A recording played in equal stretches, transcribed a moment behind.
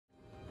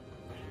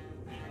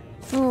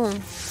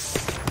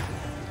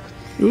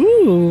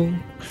Ooh.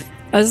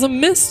 As a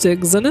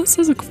mystic, Zenith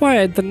has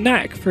acquired the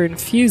knack for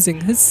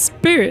infusing his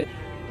spirit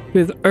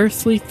with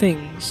earthly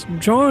things,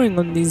 drawing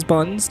on these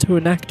bonds to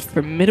enact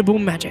formidable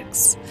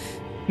magics.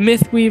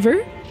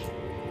 Mythweaver,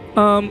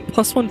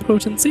 +1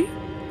 potency,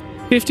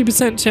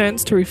 50%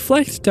 chance to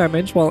reflect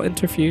damage while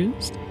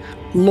interfused.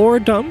 Lore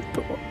Dump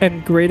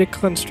and Greater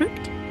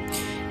Constrict.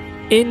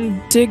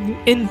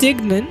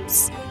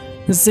 Indignance.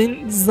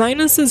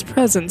 Zinus's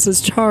presence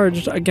is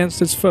charged against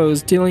his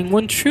foes, dealing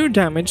 1 true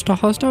damage to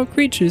hostile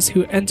creatures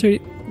who enter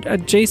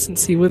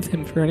adjacency with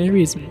him for any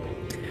reason.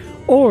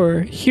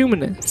 Or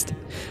Humanist.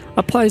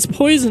 Applies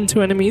poison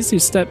to enemies who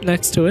step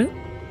next to it.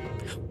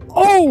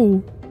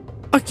 Oh!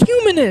 A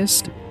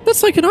Humanist!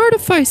 That's like an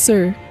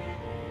artificer!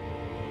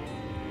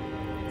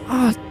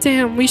 Oh,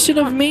 damn, we should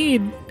have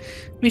made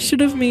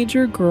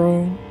your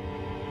girl.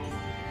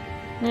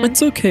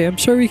 It's okay, I'm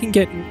sure we can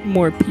get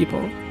more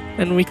people.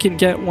 And we can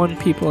get 1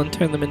 people and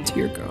turn them into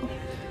your girl.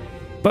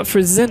 But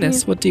for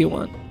Zenith, what do you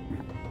want?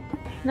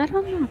 I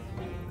don't know.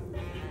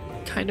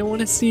 Kinda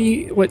wanna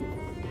see what...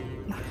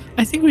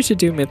 I think we should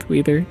do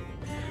Mythweaver.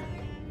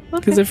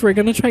 Because if we're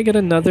gonna try get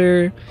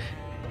another...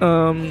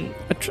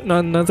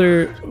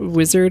 another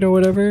wizard or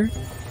whatever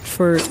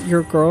for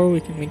your girl, we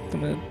can make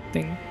them a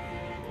thing.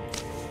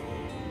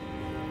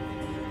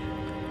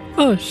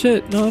 Oh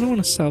shit, no, I don't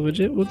want to salvage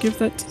it. We'll give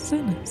that to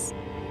Zenith.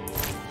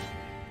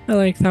 I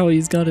like how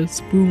he's got a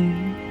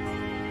spoon.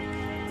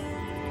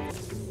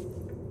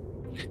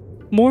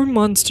 More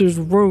monsters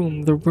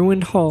roam the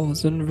ruined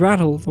halls and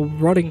rattle the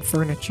rotting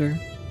furniture.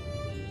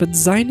 But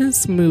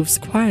Zinus moves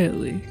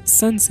quietly,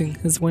 sensing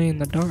his way in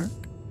the dark.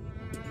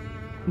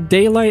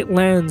 Daylight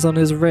lands on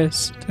his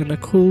wrist, and a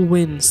cool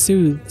wind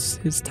soothes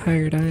his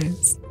tired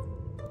eyes.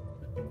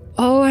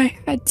 All I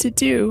had to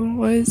do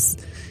was...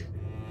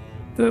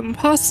 the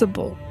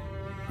impossible.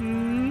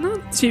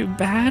 Not too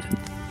bad.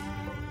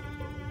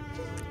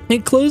 He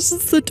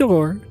closes the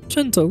door,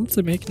 gentle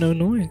to make no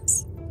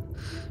noise.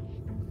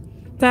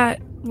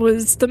 That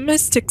was the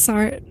mystic's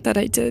art that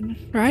I did,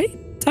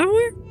 right,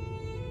 Tower?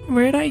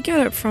 Where'd I get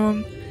it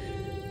from?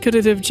 Could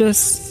it have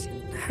just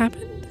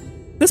happened?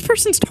 This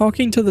person's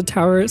talking to the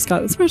tower.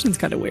 Scott, this person's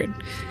kind of weird.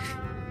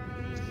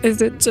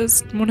 Is it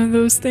just one of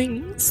those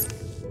things?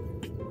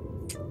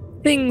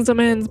 Things a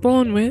man's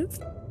born with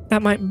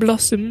that might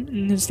blossom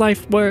in his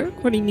life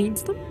work when he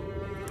needs them?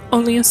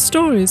 Only a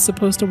story is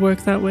supposed to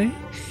work that way,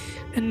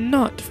 and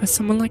not for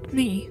someone like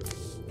me.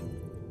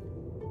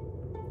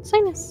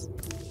 Sinus.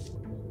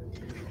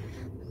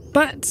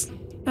 But,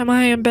 am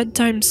I a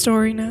bedtime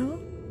story now?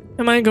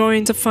 Am I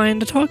going to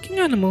find a talking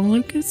animal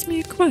who gives me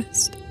a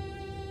quest?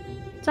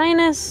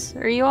 Zinus,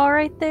 are you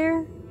alright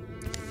there?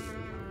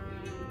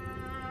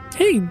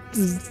 Hey,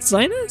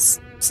 Zinus?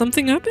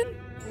 Something happened?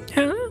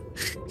 Huh?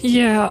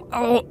 Yeah,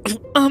 oh,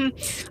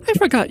 I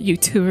forgot you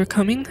two were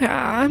coming.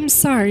 I'm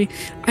sorry.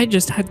 I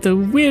just had the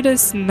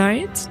weirdest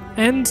night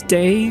and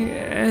day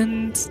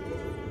and...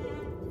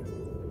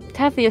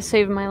 Tathia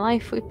saved my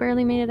life. We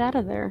barely made it out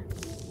of there.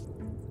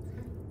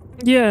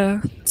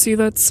 Yeah, see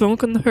that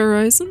smoke on the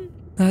horizon?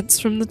 That's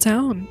from the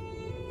town.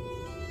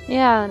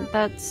 Yeah,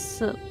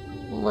 that's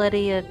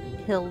Lydia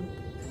Hill.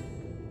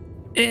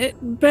 It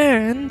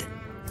burned.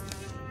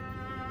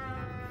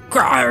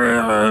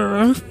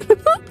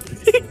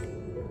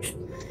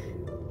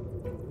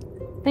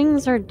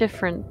 Things are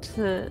different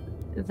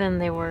than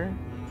they were.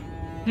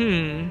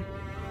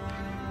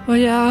 Well,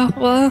 yeah,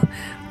 well,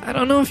 I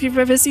don't know if you've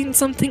ever seen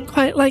something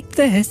quite like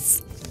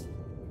this.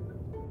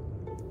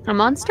 A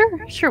monster?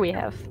 Sure we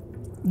have.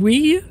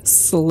 We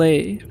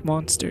slay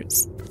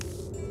monsters.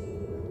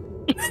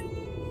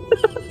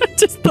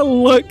 Just the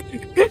look.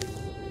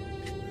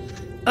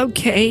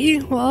 Okay,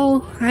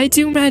 well, I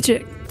do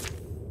magic.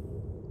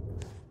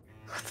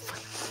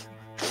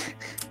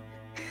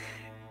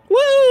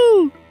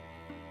 Woo!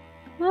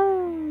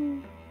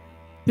 Woo!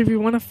 If you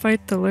want to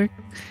fight the lurk...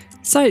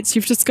 Sites,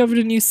 you've discovered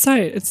a new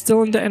site. It's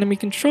still under enemy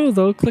control,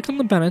 though. Click on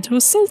the banner to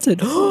assault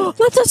it.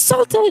 Let's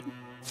assault it!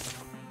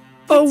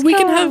 Oh, we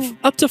can have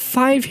up to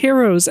 5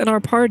 heroes in our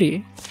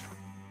party.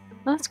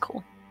 That's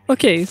cool.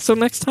 Okay, so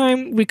next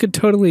time we could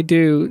totally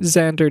do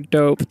Xander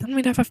Dope. Then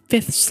we'd have a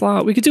 5th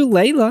slot. We could do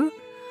Layla.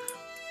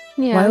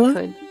 Yeah, Lila? we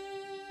could.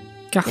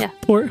 God, Yeah.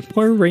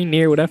 poor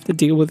Rainier would have to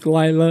deal with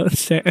Lila and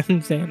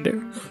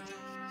Xander.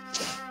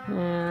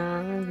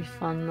 Yeah, that'd be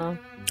fun though.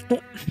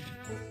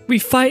 We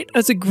fight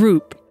as a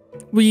group.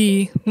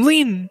 We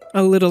lean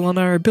a little on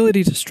our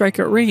ability to strike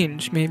at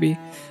range, maybe.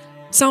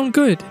 Sound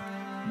good.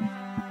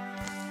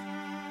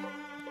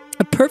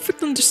 A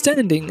perfect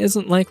understanding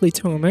isn't likely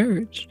to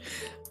emerge.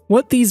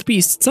 What these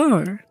beasts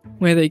are,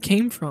 where they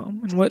came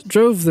from, and what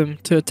drove them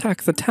to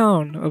attack the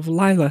town of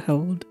Lila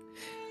held.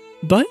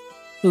 But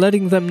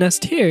letting them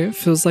nest here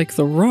feels like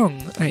the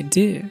wrong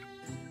idea.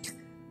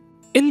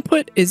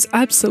 Input is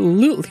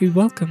absolutely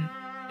welcome.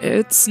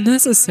 It's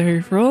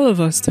necessary for all of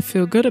us to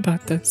feel good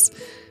about this.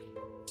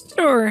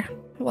 Sure,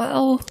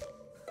 well...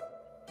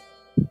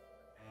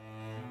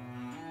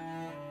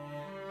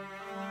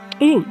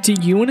 Ooh, do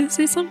you want to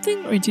say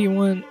something, or do you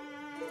want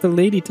the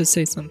lady to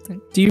say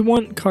something. Do you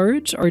want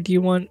courage or do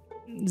you want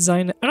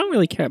Zinus? I don't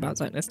really care about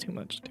Zinus too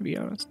much, to be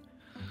honest.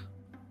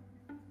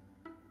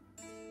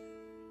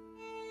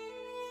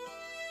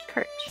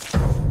 Courage.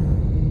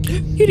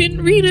 You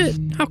didn't read it!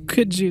 How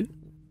could you?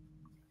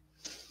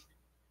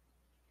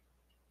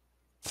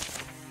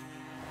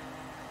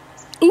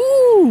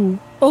 Ooh!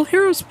 All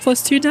heroes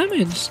 +2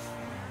 damage.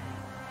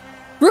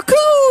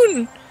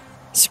 Raccoon!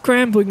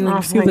 Scrambling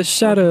through the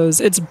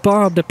shadows, its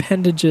bobbed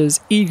appendages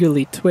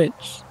eagerly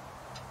twitch.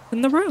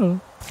 In the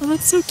row. Oh,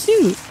 that's so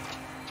cute.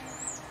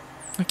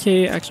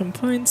 Okay, action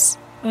points.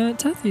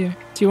 Tathia,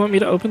 do you want me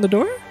to open the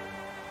door?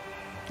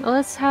 Well,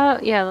 let's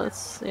have her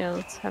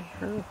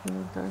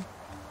open the door.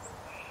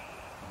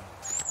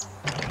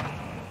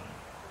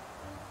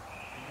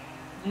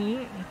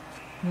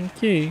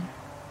 Okay.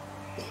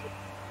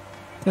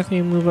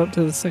 Tathia, move up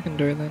to the second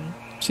door then.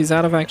 She's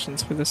out of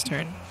actions for this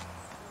turn.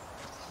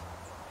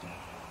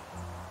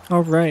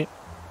 Alright.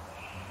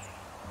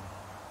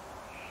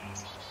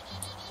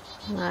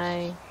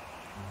 I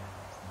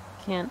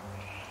can't.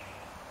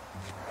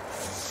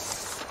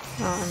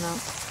 Oh no.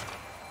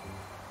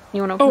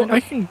 You wanna open the door? I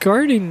can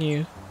garden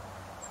you.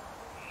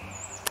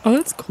 Oh,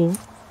 that's cool.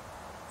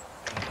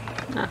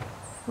 Nah,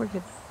 we're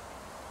good.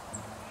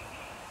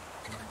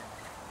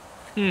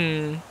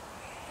 Hmm.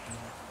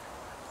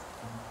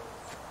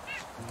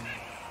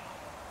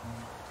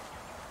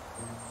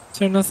 Is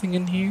there nothing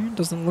in here?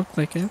 Doesn't look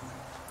like it.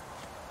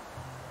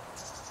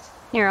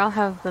 Here, I'll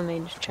have the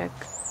mage check.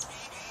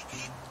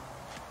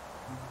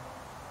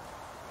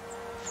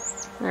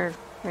 Or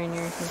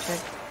Rainier can check.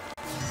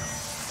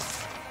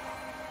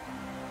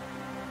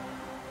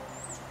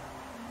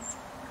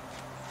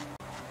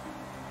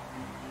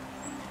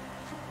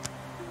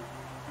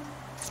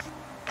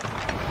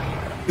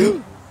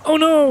 Oh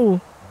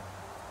no!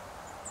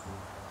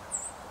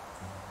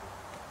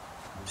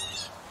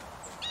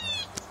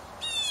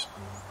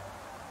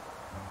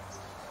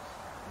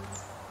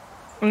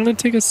 I'm gonna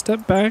take a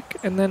step back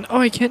and then— oh,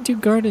 I can't do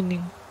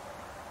gardening.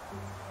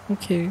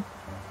 Okay.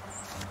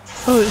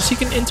 Oh, she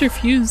can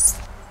interfuse,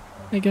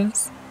 I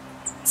guess.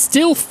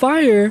 Still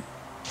fire!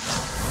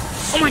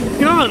 Oh my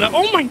god!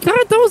 Oh my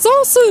god, that was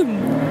awesome!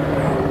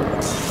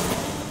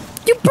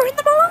 You burned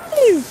them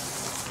alive!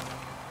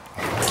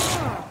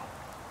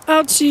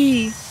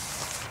 Ouchie!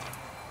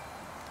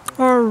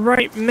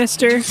 Alright,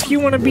 mister, if you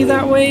want to be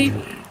that way,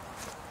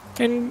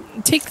 and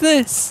take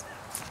this.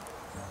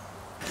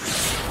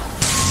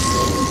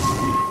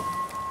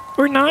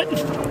 Or not.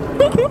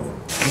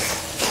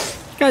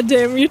 God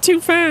damn, you're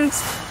too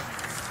fast.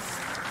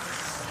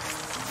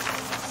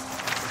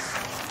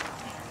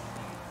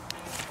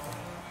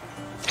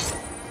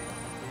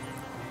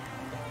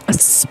 A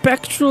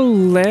spectral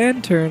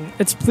lantern.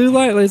 Its blue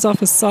light lays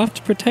off a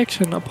soft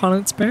protection upon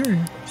its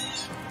bearer.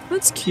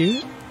 That's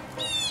cute.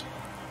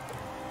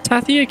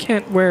 Tathia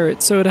can't wear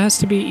it, so it has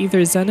to be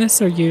either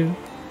Zinus or you.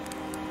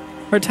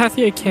 Or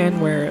Tathia can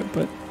wear it,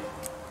 but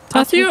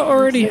Tathia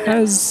already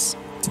has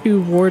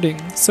 2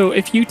 warding, so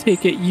if you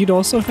take it, you'd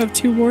also have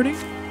 2 warding?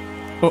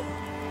 Oh.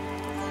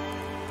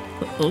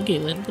 Okay,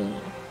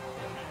 then.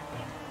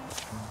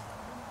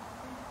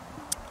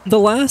 The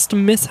last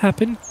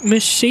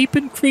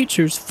misshapen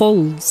creature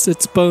folds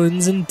its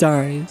bones and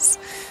dies.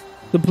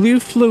 The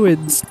blue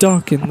fluids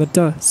darken the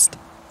dust.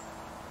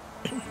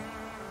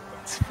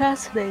 It's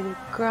fascinating.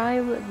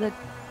 Describe the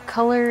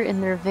color in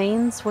their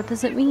veins. What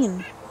does it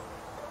mean?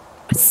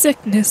 A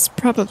sickness,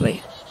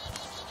 probably.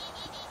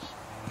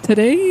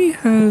 Today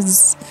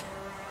has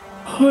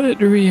put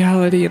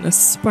reality in a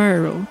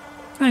spiral.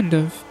 Kind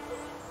of.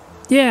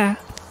 Yeah.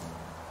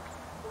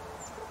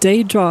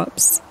 Day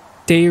drops.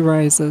 Day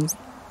rises.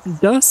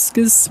 Dusk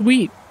is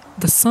sweet.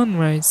 The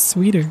sunrise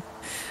sweeter.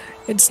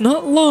 It's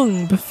not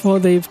long before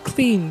they've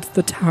cleaned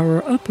the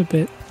tower up a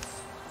bit.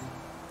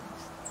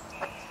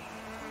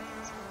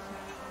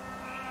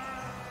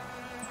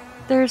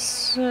 There's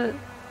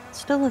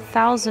still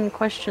 1,000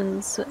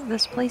 questions.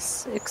 This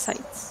place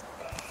excites.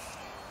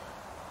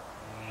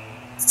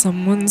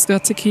 Someone's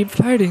got to keep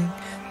fighting.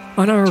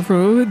 On our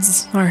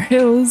roads, our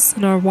hills,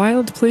 and our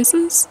wild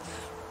places,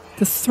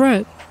 the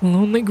threat will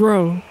only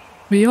grow.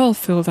 We all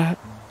feel that.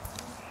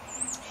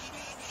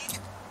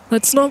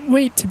 Let's not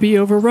wait to be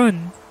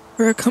overrun.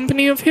 We're a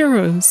company of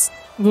heroes.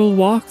 We'll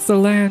walk the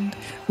land.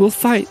 We'll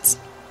fight.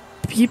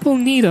 People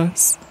need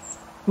us.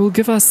 We'll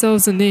give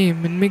ourselves a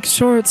name and make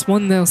sure it's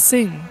one they'll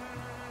sing.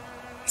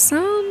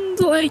 Sound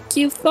like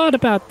you've thought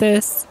about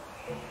this.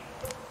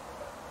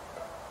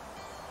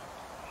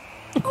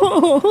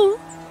 Oh,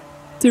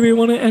 do we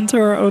want to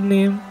enter our own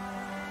name?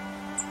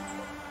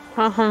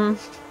 I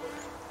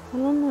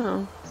don't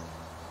know.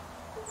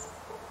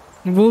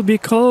 We'll be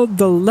called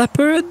the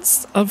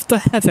Leopards of the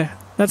Heather.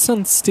 That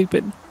sounds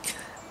stupid.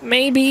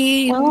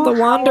 Maybe the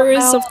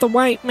Wanderers of the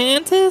White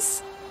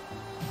Mantis?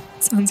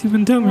 Sounds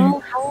even dumber. Well,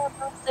 how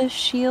about the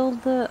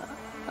Shield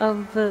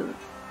of the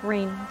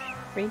Range?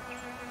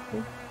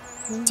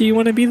 Do you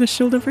want to be the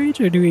Shield of Rage,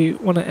 or do we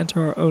want to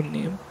enter our own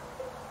name?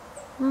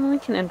 We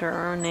can enter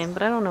our own name,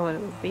 but I don't know what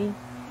it would be.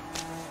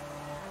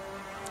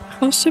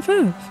 Al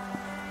Shavev.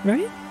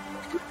 right?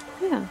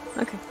 Yeah,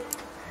 okay.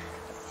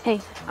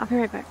 Hey, I'll be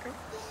right back.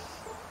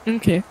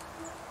 Okay.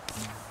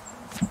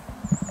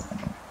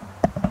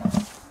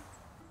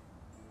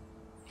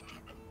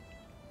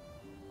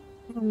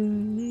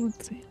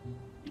 Let's see.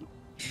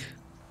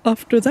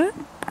 After that,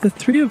 the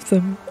three of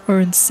them are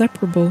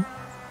inseparable.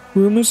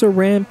 Rumors are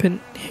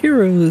rampant,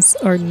 heroes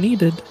are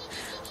needed.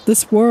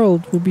 This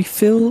world will be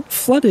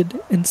flooded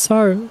in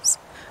sorrows,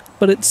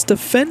 but its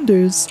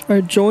defenders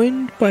are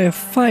joined by a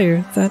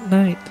fire that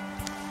night.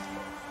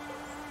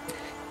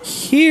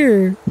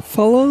 Here,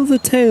 follow the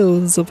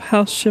tales of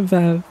House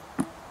Shavav.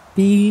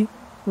 Be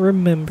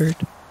remembered.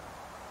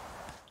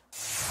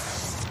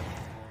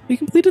 We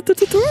completed the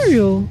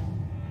tutorial!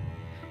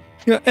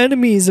 Your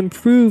enemies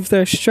improve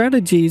their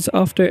strategies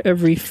after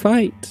every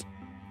fight.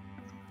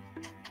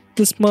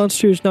 This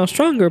monster is now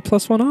stronger,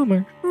 +1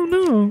 armor. Oh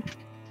no.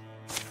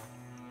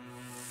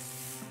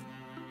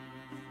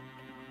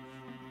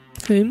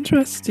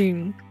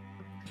 Interesting.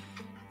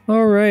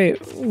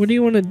 Alright, what do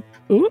you want to...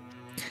 Ooh.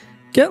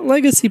 Get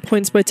legacy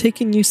points by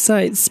taking new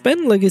sites.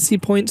 Spend legacy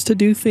points to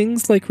do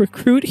things like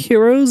recruit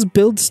heroes,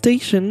 build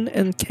station,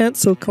 and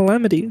cancel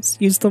calamities.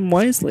 Use them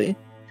wisely.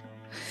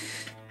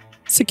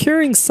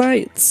 Securing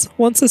sites.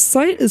 Once a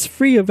site is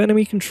free of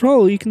enemy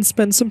control, you can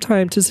spend some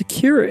time to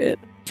secure it.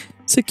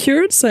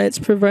 Secured sites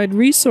provide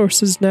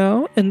resources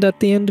now and at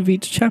the end of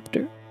each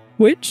chapter,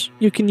 which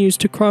you can use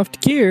to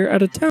craft gear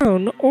at a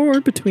town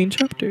or between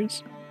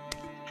chapters.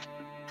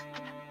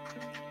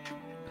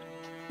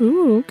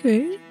 Ooh,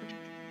 okay.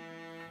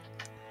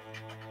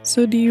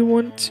 So do you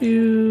want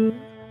to...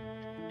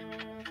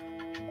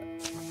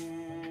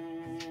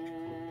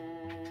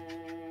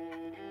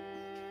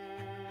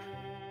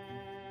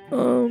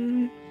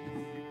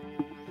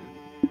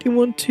 do you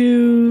want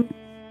to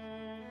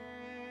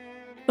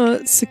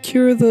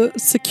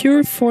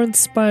secure Foreign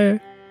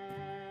Spire?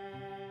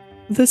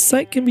 This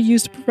site can be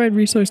used to provide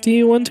resources. Do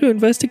you want to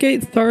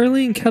investigate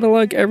thoroughly and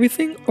catalog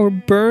everything, or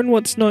burn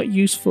what's not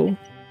useful?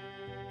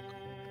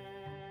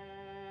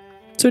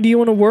 So do you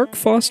want to work,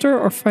 foster,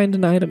 or find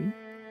an item?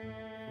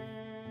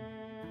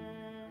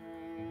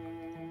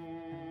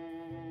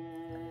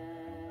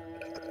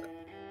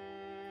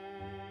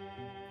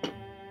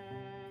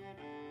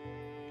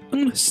 I'm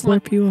gonna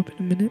slurp you up in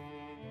a minute.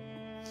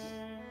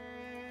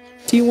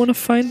 Do you want to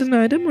find an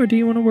item, or do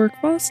you want to work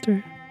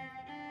foster?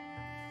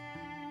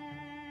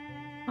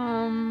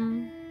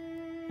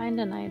 Find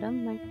an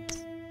item, I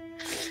guess.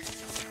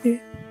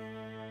 Okay.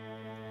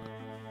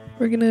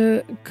 We're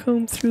gonna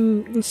comb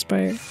through the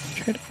spire,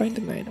 try to find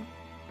an item.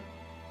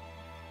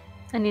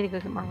 I need to go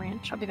get more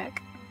ranch. I'll be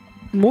back.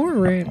 More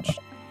ranch.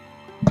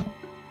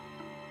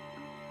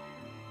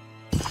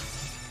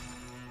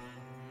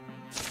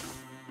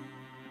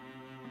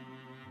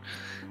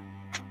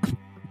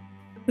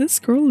 This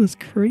girl is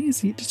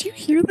crazy. Did you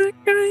hear that,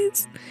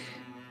 guys?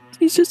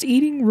 She's just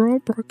eating raw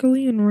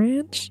broccoli and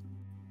ranch.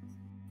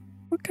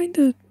 What kind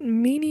of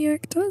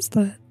maniac does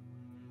that?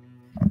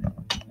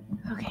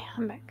 Okay,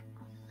 I'm back.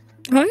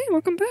 Hi,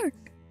 welcome back.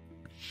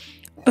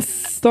 A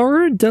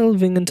thorough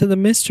delving into the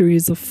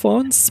mysteries of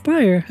Fawn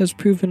Spire has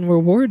proven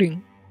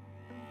rewarding.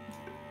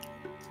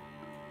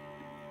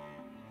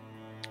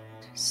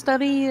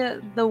 Study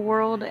the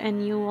world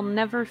and you will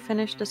never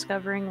finish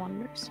discovering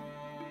wonders.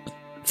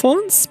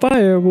 Fawn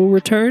Spire will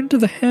return to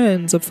the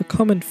hands of the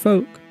common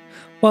folk.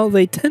 While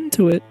they tend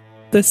to it,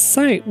 this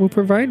site will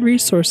provide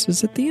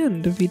resources at the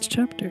end of each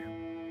chapter.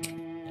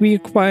 We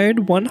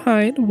acquired 1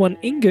 hide, 1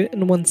 ingot,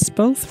 and 1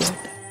 spell thread.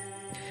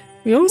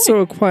 We also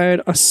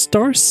acquired a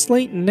star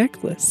slate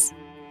necklace.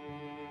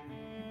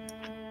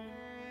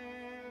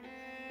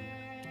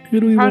 Who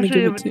do we want to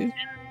give it to?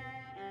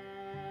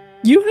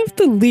 You have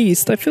the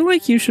least. I feel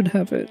like you should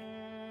have it.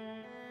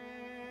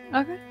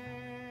 Okay.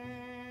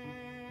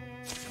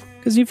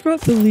 Because you've got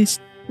the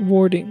least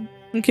warding.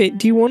 Okay,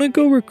 do you want to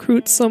go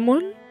recruit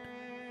someone?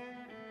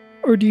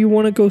 Or do you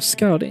want to go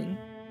scouting?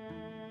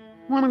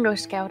 I want to go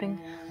scouting.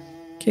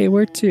 Okay,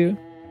 where to?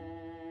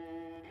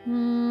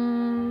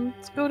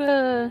 Let's go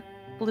to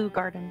Blue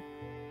Garden.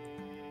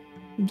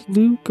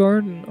 Blue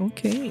Garden,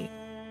 okay.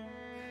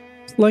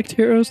 Select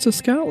heroes to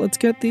scout. Let's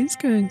get these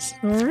guys.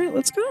 Alright,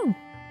 let's go.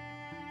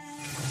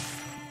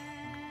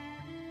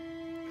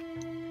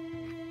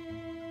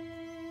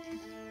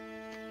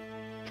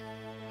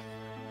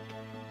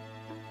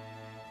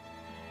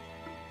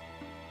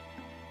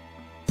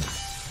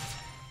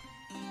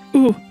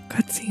 Ooh,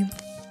 cutscene.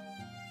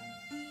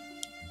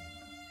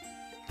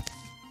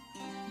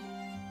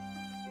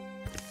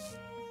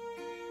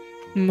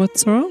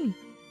 What's wrong?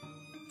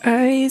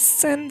 I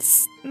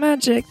sense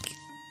magic.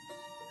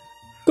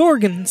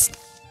 Gorgons!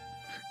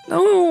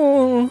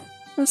 No!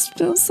 This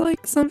feels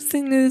like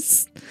something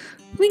is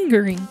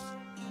lingering.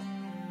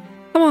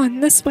 Come on,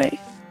 this way.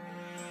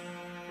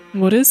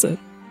 What is it?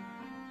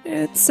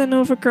 It's an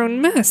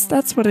overgrown mess,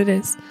 that's what it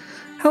is.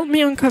 Help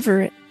me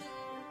uncover it.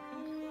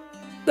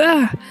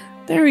 Ah!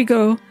 There we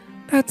go.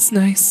 That's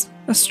nice.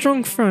 A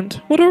strong front.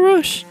 What a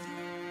rush!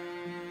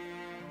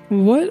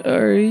 What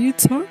are you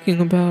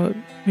talking about?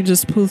 We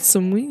just pulled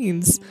some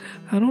weeds.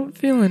 I don't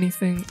feel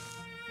anything.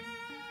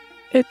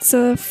 It's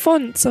a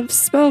font of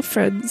spell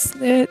threads.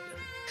 It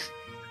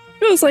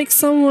feels like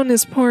someone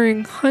is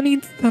pouring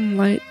honeyed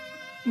sunlight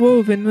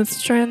woven with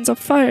strands of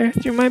fire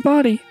through my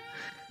body.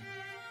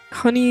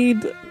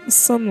 Honeyed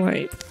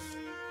sunlight.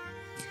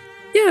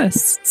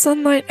 Yes,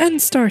 sunlight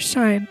and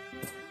starshine.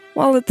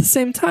 While at the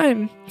same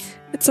time,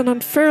 it's an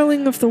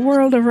unfurling of the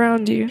world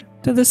around you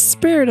to the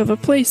spirit of a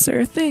place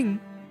or a thing.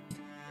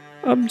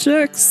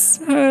 Objects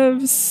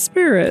have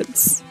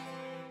spirits.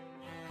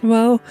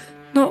 Well,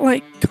 not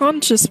like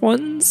conscious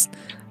ones.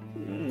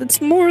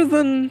 It's more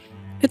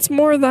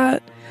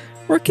that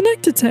we're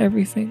connected to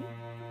everything.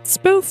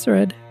 Spell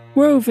thread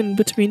woven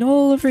between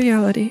all of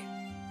reality.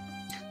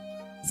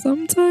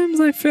 Sometimes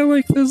I feel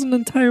like there's an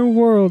entire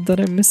world that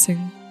I'm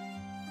missing.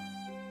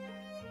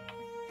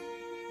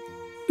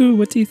 Ooh,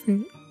 what do you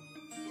think?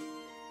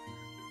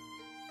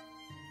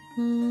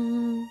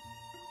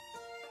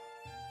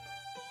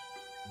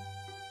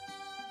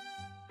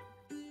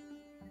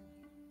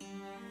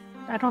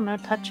 I don't know,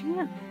 touching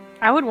it?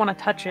 I would want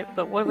to touch it,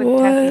 but what would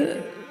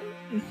Tathia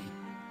do?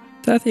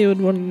 Tathia would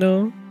want to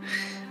know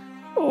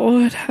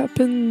what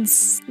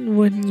happens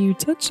when you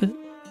touch it.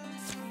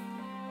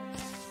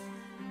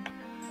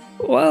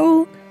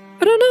 Well,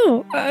 I don't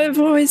know. I've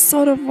always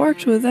sort of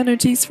worked with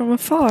energies from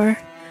afar.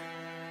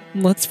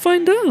 Let's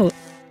find out.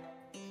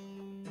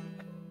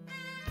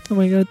 Oh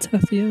my god,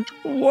 Tathia.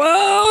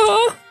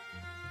 Whoa!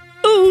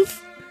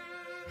 Oof!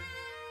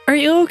 Are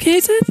you okay,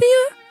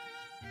 Tathia?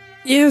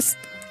 Yes,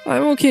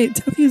 I'm okay.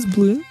 Tathia's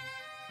blue.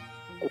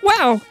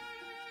 Wow!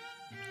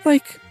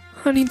 Like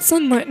honeyed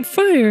sunlight and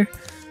fire.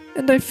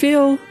 And I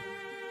feel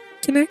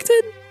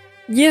connected?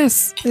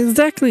 Yes,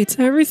 exactly,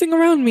 to everything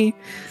around me.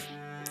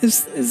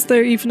 Is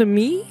there even a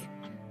me?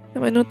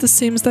 Am I not the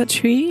same as that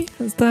tree?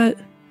 Is that...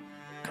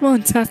 Come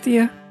on,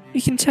 Tathia.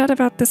 We can chat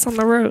about this on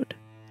the road.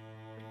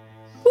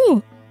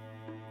 Cool.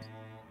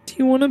 Do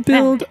you want to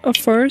build a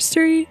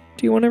forestry?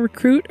 Do you want to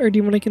recruit? Or do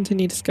you want to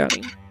continue to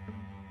scouting?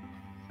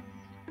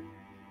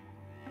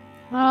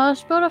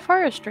 Let's build a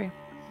forestry.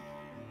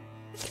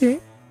 Okay.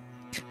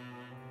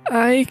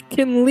 I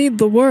can lead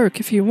the work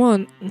if you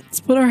want. Let's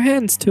put our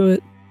hands to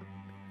it.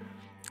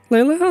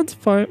 Layla's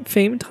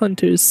famed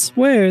hunters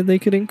swear they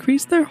could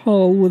increase their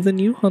haul with a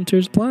new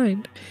hunter's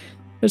blind.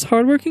 There's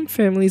hardworking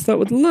families that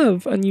would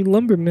love a new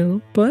lumber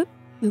mill, but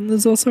then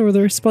there's also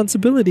the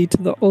responsibility to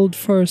the old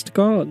forest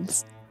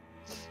gods.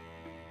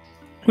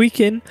 We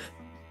can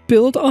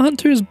build a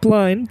hunter's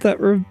blind that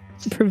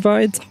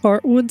provides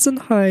heartwoods and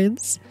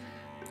hides,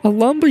 a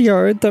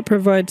lumberyard that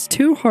provides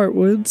 2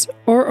 heartwoods,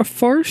 or a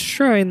forest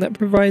shrine that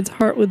provides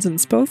heartwoods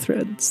and spell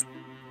threads.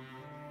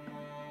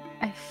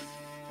 I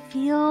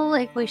feel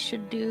like we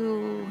should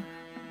do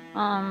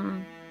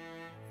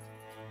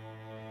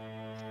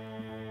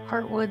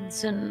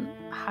heartwoods and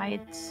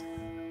hides.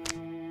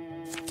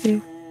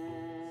 Okay.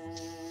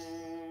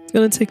 It's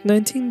gonna take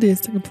 19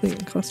 days to complete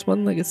and cost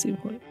 1 legacy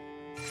point.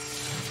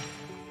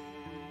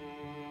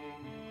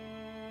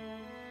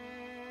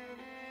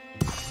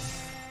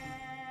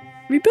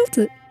 We built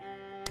it!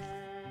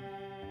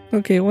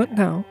 Okay, what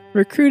now?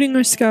 Recruiting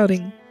or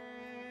scouting?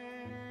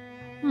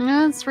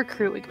 Let's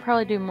recruit. We could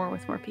probably do more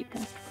with more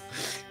people.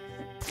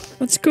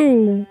 Let's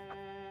go!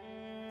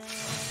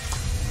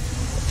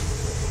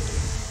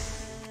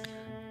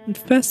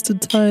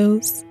 Infested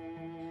tiles.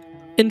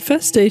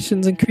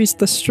 Infestations increase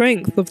the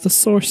strength of the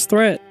source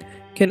threat,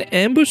 can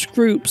ambush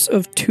groups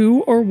of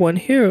 2 or 1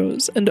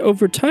 heroes, and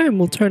over time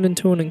will turn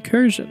into an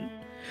incursion.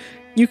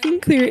 You can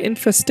clear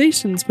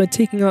infestations by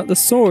taking out the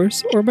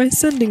source or by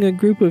sending a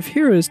group of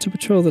heroes to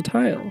patrol the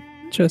tile.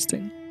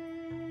 Interesting.